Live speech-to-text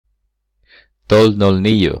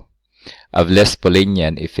1209. Avläs på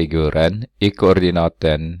linjen i figuren i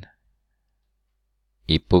koordinaten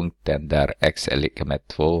i punkten där x är lika med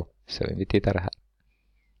 2. Så vi tittar här.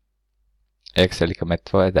 X är lika med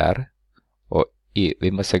 2 är där. Och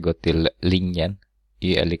vi måste gå till linjen.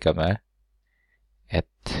 Y är lika med 1.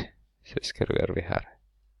 Så skriver vi här.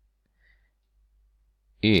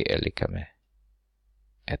 Y är lika med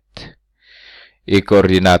 1. I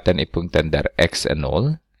koordinaten i punkten där x är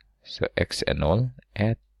 0. Så x är 0.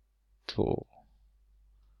 1, 2.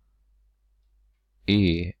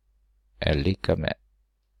 Y är lika med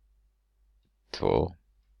 2.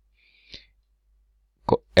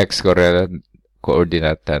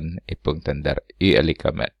 X-koordinaten i punkten där y är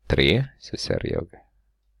lika med 3. Så ser jag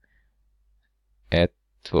 1,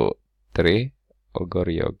 2, 3. Och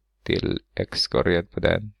går jag till x-koordinat på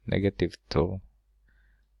den. Negativ 2.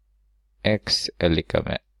 X är lika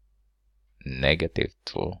med negativ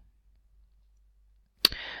 2.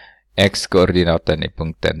 X-koordinaten i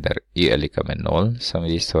punkten där y är lika med 0. Som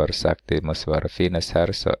vi så har sagt, det måste finnas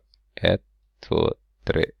här. Så 1, 2,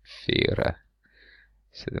 3, 4.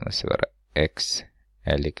 Så det måste vara x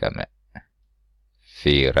är lika med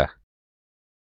 4.